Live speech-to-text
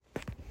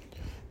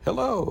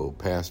Hello,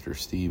 Pastor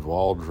Steve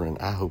Waldron.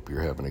 I hope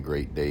you're having a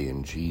great day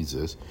in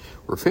Jesus.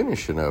 We're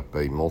finishing up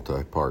a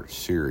multi-part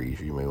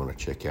series. You may want to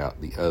check out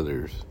the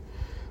others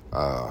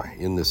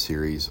in the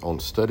series on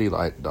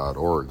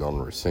studylight.org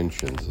on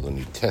recensions of the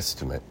New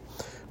Testament.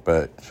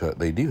 But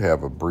they do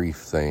have a brief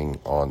thing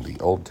on the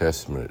Old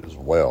Testament as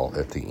well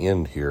at the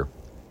end here.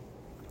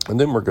 And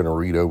then we're going to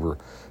read over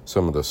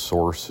some of the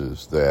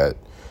sources that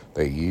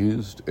they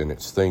used, and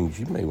it's things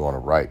you may want to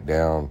write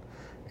down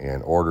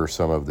and order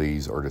some of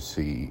these, or to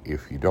see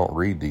if you don't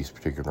read these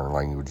particular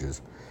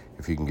languages,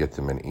 if you can get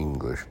them in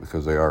English,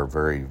 because they are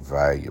very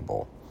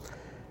valuable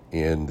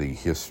in the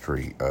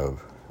history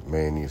of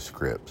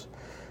manuscripts.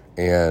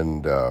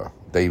 And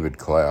David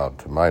Cloud,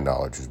 to my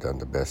knowledge, has done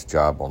the best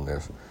job on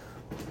this.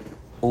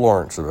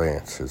 Lawrence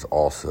Vance is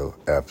also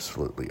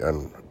absolutely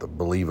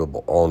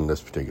unbelievable on this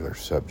particular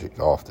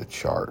subject, off the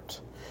charts,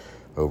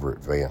 over at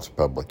Vance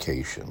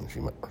Publications.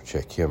 You might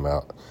check him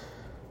out.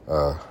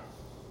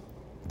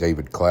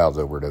 David Cloud's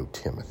over at O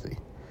Timothy.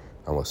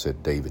 I almost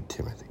said David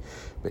Timothy.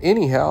 But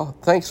anyhow,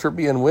 thanks for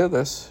being with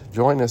us.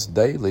 Join us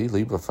daily.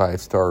 Leave a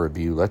 5-star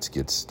review. Let's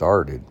get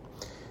started.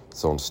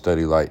 It's on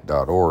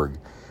studylight.org.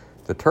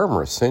 The term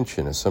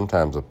recension is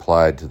sometimes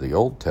applied to the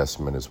Old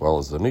Testament as well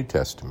as the New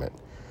Testament.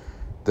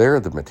 There,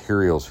 the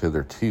materials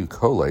hitherto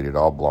collated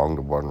all belong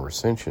to one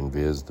recension,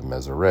 viz. The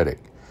Masoretic.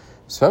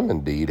 Some,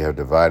 indeed, have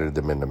divided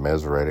them into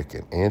Masoretic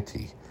and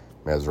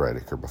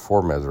anti-Masoretic, or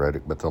before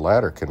Masoretic, but the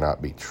latter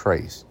cannot be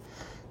traced.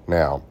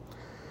 Now,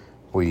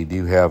 we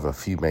do have a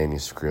few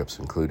manuscripts,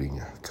 including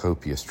a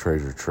copious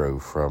treasure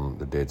trove from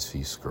the Dead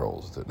Sea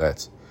Scrolls.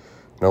 That's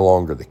no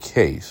longer the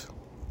case.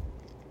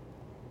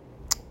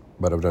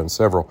 But I've done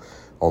several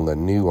on the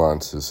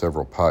nuances,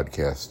 several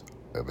podcasts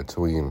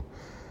between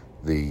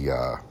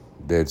the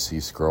Dead Sea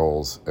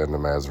Scrolls and the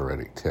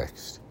Masoretic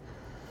text.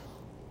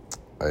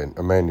 And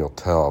Emmanuel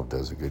Taub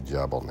does a good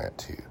job on that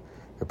too.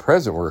 At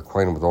present, we're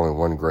acquainted with only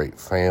one great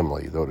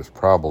family, though it is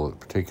probable that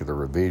particular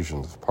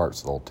revisions of parts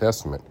of the Old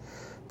Testament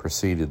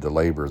preceded the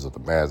labors of the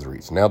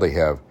Masoretes. Now they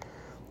have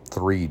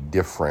 3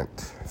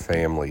 different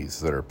families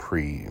that are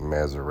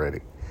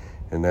pre-Masoretic,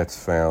 and that's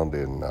found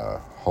in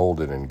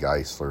Holden and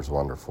Geisler's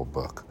wonderful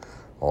book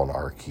on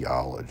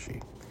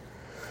archaeology,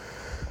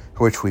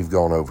 which we've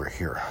gone over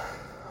here.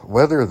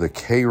 Whether the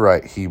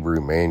Karaite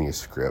Hebrew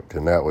manuscript,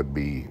 and that would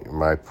be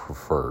my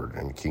preferred,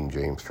 and King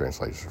James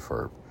translator's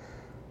preferred,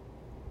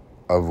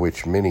 of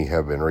which many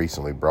have been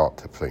recently brought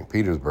to St.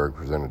 Petersburg,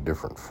 present a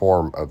different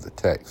form of the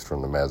text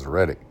from the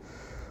Masoretic,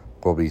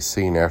 will be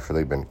seen after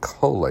they've been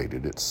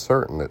collated. It's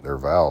certain that their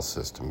vowel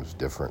system is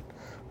different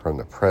from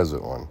the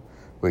present one.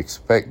 We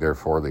expect,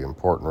 therefore, the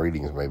important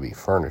readings may be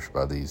furnished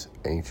by these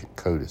ancient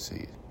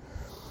codices.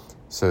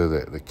 So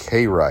that the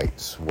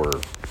Karaites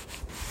were,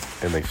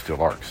 and they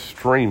still are,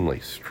 extremely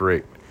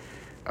strict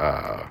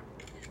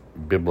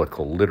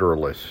biblical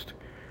literalists,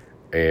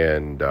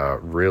 and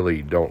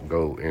really don't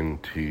go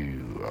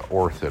into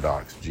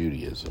Orthodox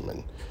Judaism.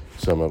 And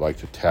some like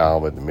the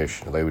Talmud, the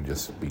Mishnah, they would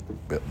just be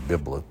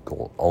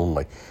biblical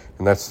only.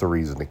 And that's the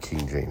reason the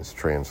King James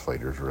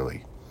translators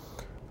really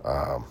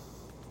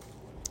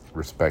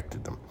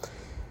respected them.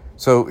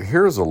 So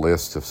here's a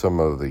list of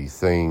some of the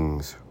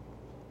things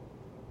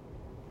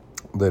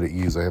that it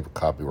used. I have a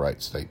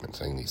copyright statement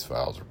saying these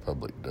files are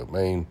public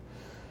domain.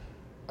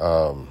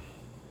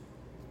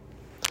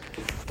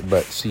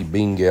 But see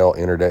Bingel,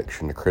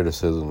 Introduction to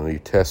Criticism of the New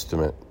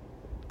Testament,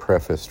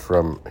 prefaced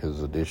from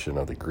his edition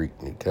of the Greek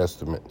New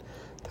Testament.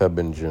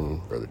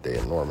 Tübingen, Brother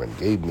Dan Norman,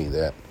 gave me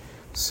that.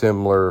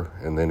 Similar,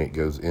 and then it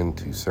goes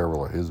into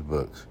several of his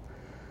books,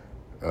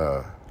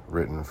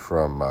 written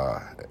from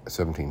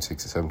 1760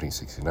 to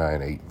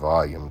 1769, 8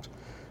 volumes.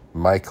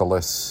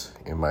 Michaelis,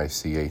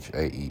 Michaelis,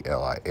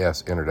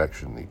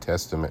 Introduction to the New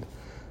Testament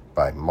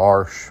by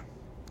Marsh.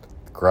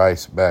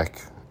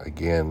 Griesbach,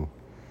 again,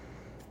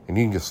 and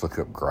you can just look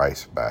up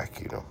Griesbach,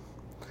 you know.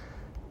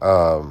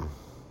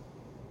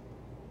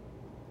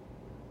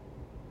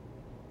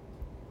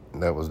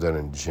 That was done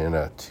in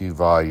Jena, 2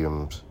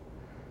 volumes.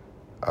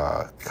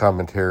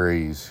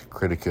 Commentaries,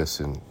 Criticus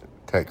and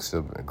Text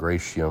of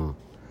Gratium,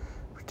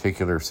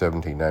 particular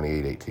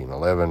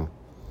 1798-1811.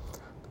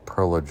 The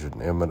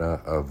Prolegomena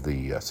of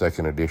the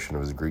second edition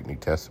of his Greek New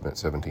Testament,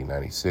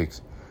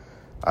 1796.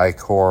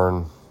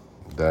 Eichhorn,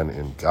 done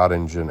in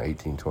Göttingen,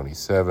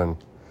 1827.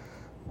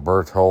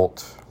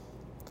 Berthold,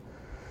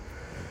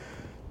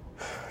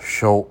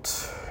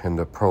 Schultz in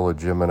the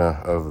Prolegomena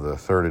of the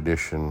third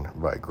edition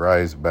by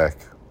Griesbach.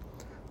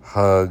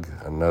 Hug,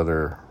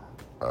 another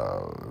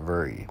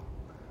very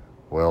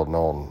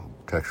well-known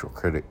textual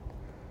critic.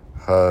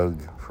 Hug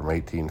from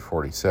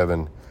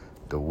 1847.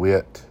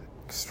 DeWitt,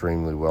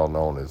 extremely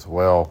well-known as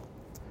well,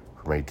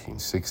 from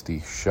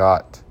 1860.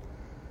 Schott,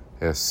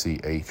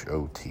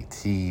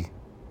 Schott,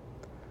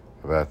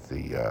 about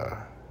the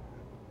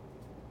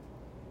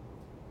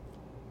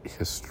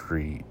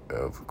history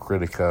of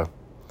Critica.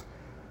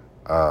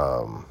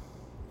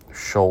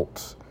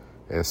 Schultz,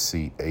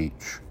 Scholz.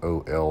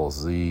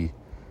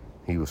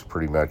 He was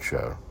pretty much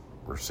a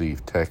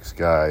received text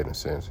guy in a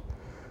sense.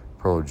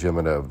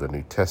 Prolegomena of the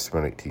New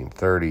Testament,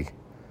 1830.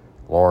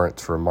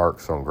 Lawrence,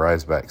 Remarks on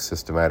Griesbach's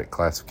Systematic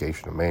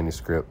Classification of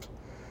Manuscripts,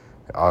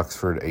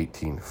 Oxford,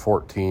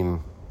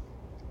 1814.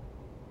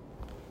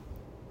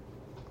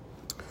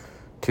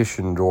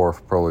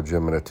 Tischendorf,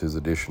 Prolegomena to his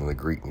edition of the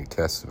Greek New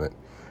Testament.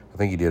 I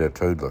think he did a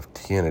total of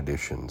 10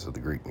 editions of the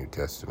Greek New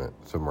Testament,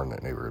 somewhere in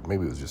that neighborhood.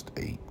 Maybe it was just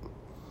 8.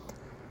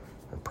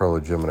 And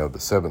Prolegomena of the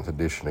 7th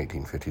edition,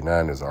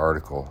 1859, is an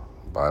article,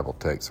 Bible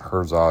text,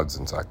 Herzog's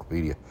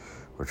Encyclopedia,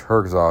 which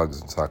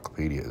Herzog's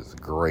Encyclopedia is a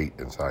great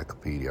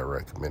encyclopedia. I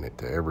recommend it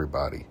to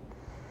everybody.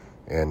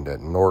 And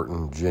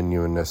Norton,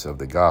 Genuineness of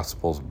the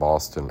Gospels,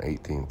 Boston,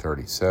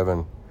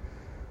 1837.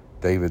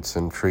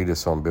 Davidson,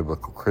 Treatise on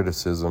Biblical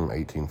Criticism,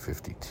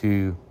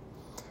 1852.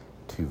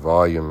 2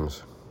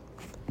 volumes.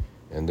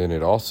 And then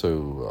it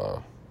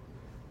also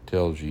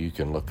tells you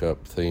can look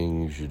up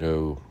things,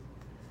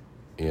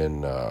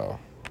 in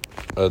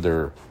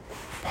other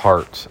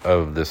parts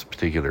of this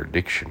particular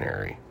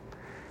dictionary,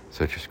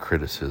 such as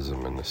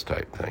criticism and this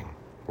type thing.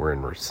 We're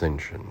in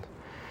recensions.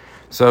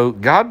 So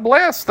God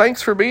bless.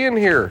 Thanks for being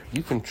here.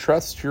 You can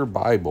trust your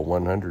Bible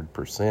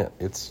 100%.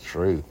 It's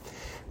true.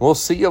 We'll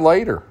see you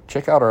later.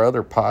 Check out our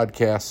other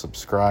podcasts.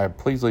 Subscribe.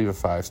 Please leave a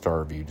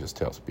 5-star review. Just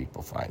helps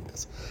people find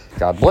us.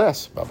 God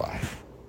bless. Bye-bye.